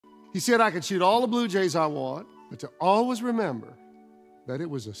He said I could shoot all the Blue Jays I want, but to always remember that it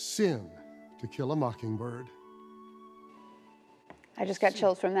was a sin to kill a mockingbird. I just got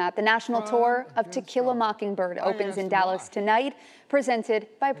chills from that. The national tour of To Kill a Mockingbird opens in Dallas tonight, presented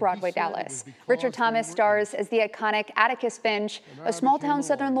by Broadway Dallas. Richard Thomas stars as the iconic Atticus Finch, a small-town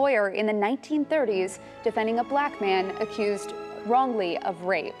Southern lawyer in the 1930s defending a black man accused wrongly of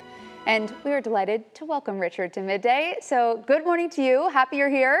rape. And we are delighted to welcome Richard to Midday. So good morning to you. Happy you're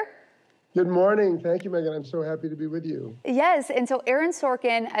here. Good morning. Thank you, Megan. I'm so happy to be with you. Yes, and so Aaron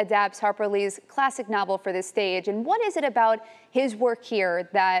Sorkin adapts Harper Lee's classic novel for the stage. And what is it about his work here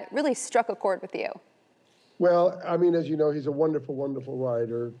that really struck a chord with you? Well, I mean, as you know, he's a wonderful, wonderful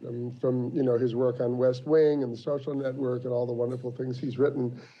writer. I mean, from, his work on West Wing and The Social Network and all the wonderful things he's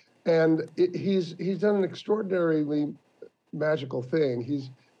written. And he's done an extraordinarily magical thing.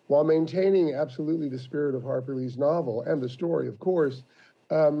 While maintaining absolutely the spirit of Harper Lee's novel and the story, of course,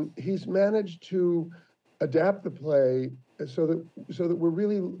 he's managed to adapt the play so that we're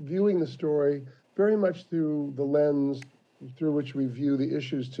really viewing the story very much through the lens through which we view the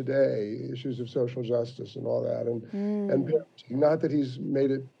issues today, issues of social justice and all that, and parenting. Not that he's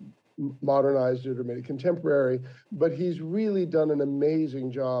made it, modernized it or made it contemporary, but he's really done an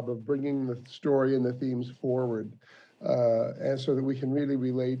amazing job of bringing the story and the themes forward. And so that we can really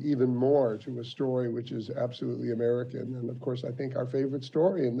relate even more to a story which is absolutely American. And of course, I think our favorite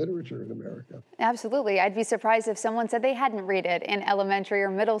story in literature in America. Absolutely. I'd be surprised if someone said they hadn't read it in elementary or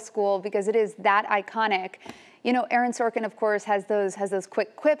middle school because it is that iconic. You know, Aaron Sorkin, of course, has those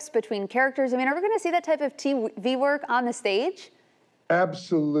quick quips between characters. I mean, are we going to see that type of TV work on the stage?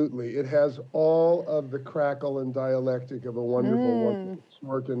 Absolutely. It has all of the crackle and dialectic of a wonderful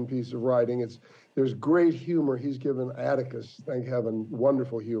Sorkin piece of writing. There's great humor. He's given Atticus, thank heaven,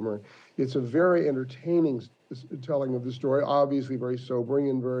 wonderful humor. It's a very entertaining telling of the story, obviously very sobering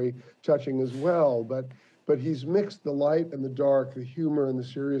and very touching as well, but he's mixed the light and the dark, the humor and the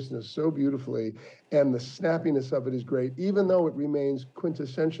seriousness so beautifully, and the snappiness of it is great, even though it remains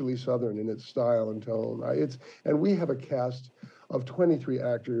quintessentially Southern in its style and tone. And we have a cast of 24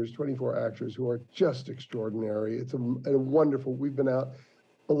 actors who are just extraordinary. It's a wonderful, we've been out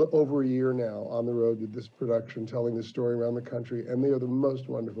over a year now on the road with this production, telling the story around the country, and they are the most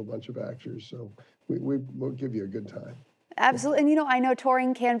wonderful bunch of actors, so we'll give you a good time. Absolutely, and I know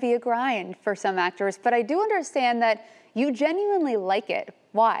touring can be a grind for some actors, but I do understand that you genuinely like it.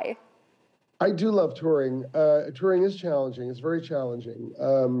 Why? I do love touring. Touring is challenging. It's very challenging.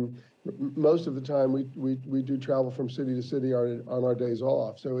 Most of the time we do travel from city to city on our days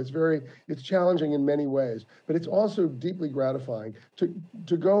off. So it's challenging in many ways, but it's also deeply gratifying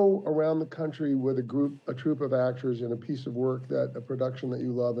to go around the country with a troupe of actors in a piece of work, a production that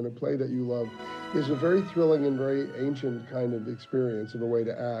you love and a play that you love, is a very thrilling and very ancient kind of experience of a way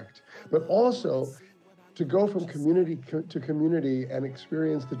to act. But also to go from community to community and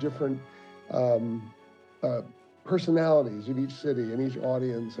experience the different personalities of each city and each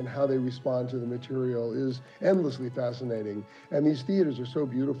audience and how they respond to the material is endlessly fascinating. And these theaters are so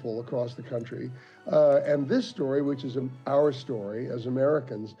beautiful across the country. And this story, which is our story as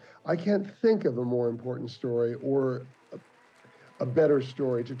Americans, I can't think of a more important story or a better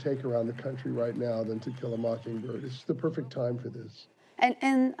story to take around the country right now than To Kill a Mockingbird. It's the perfect time for this.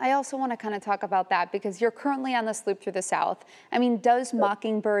 And I also want to kind of talk about that because you're currently on this loop through the South. I mean, does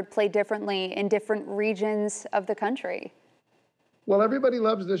Mockingbird play differently in different regions of the country? Well, everybody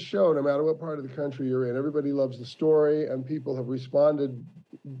loves this show, no matter what part of the country you're in. Everybody loves the story, and people have responded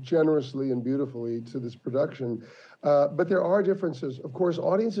generously and beautifully to this production. But there are differences. Of course,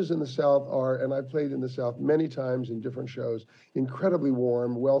 audiences in the South are, and I've played in the South many times in different shows, incredibly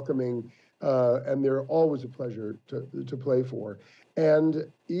warm, welcoming, and they're always a pleasure to play for. And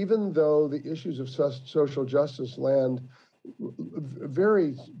even though the issues of social justice land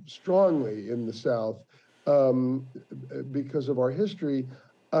very strongly in the South because of our history,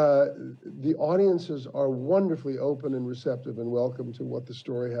 the audiences are wonderfully open and receptive and welcome to what the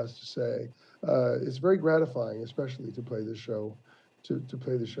story has to say. It's very gratifying, especially to play this show. To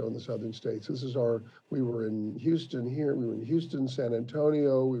play the show in the Southern states. We were in Houston here, we were in Houston, San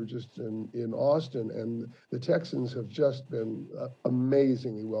Antonio, we were just in Austin, and the Texans have just been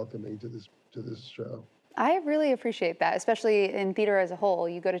amazingly welcoming to this show. I really appreciate that, especially in theater as a whole.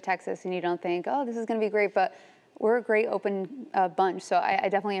 You go to Texas and you don't think, oh, this is going to be great, but we're a great open bunch. So I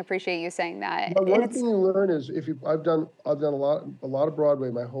definitely appreciate you saying that. Well, one thing you learn is I've done a lot of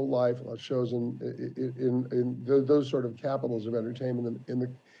Broadway my whole life, a lot of shows in those sort of capitals of entertainment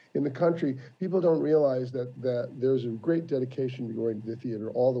in the country, people don't realize that there's a great dedication to going to the theater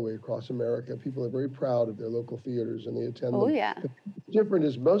all the way across America. People are very proud of their local theaters and they attend them. Yeah. The different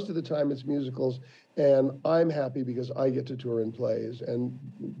is most of the time it's musicals, and I'm happy because I get to tour in plays, and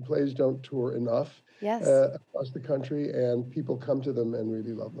plays don't tour enough across the country, and people come to them and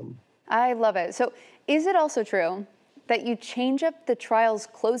really love them. I love it. So is it also true that you change up the trial's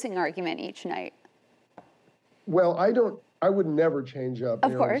closing argument each night? Well, I would never change up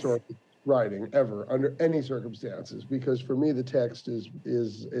Of course. writing ever under any circumstances, because for me the text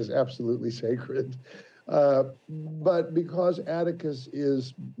is absolutely sacred. But because Atticus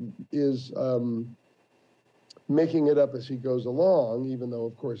is making it up as he goes along, even though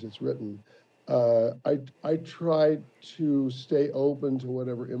of course it's written, I try to stay open to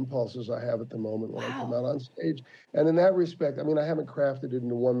whatever impulses I have at the moment when I come out on stage. And in that respect, I mean, I haven't crafted it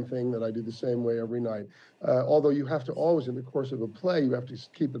into one thing that I do the same way every night. Although you have to always, in the course of a play, you have to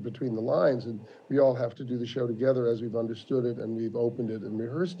keep it between the lines, and we all have to do the show together as we've understood it and we've opened it and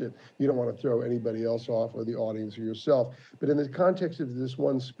rehearsed it. You don't want to throw anybody else off, or the audience or yourself. But in the context of this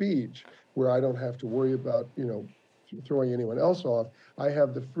one speech, where I don't have to worry about, throwing anyone else off, I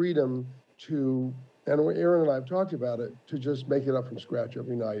have the freedom to, and Aaron and I have talked about it, to just make it up from scratch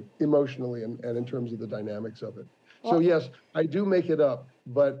every night, emotionally and in terms of the dynamics of it. So yes, I do make it up,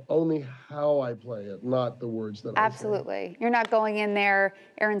 but only how I play it, not the words that I say. Absolutely. You're not going in there,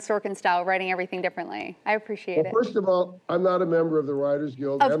 Aaron Sorkin style, writing everything differently. I appreciate it. First of all, I'm not a member of the Writers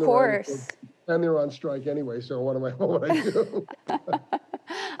Guild. Of course. And they're on strike anyway, so what would I do?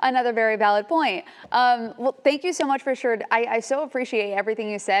 Another very valid point. Well, thank you so much for sure. I so appreciate everything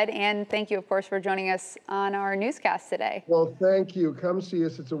you said, and thank you, of course, for joining us on our newscast today. Well, thank you. Come see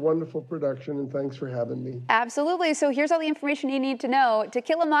us. It's a wonderful production, and thanks for having me. Absolutely. So here's all the information you need to know. To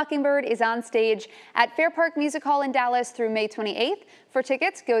Kill a Mockingbird is on stage at Fair Park Music Hall in Dallas through May 28th. For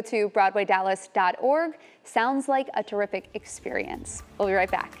tickets, go to BroadwayDallas.org. Sounds like a terrific experience. We'll be right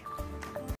back.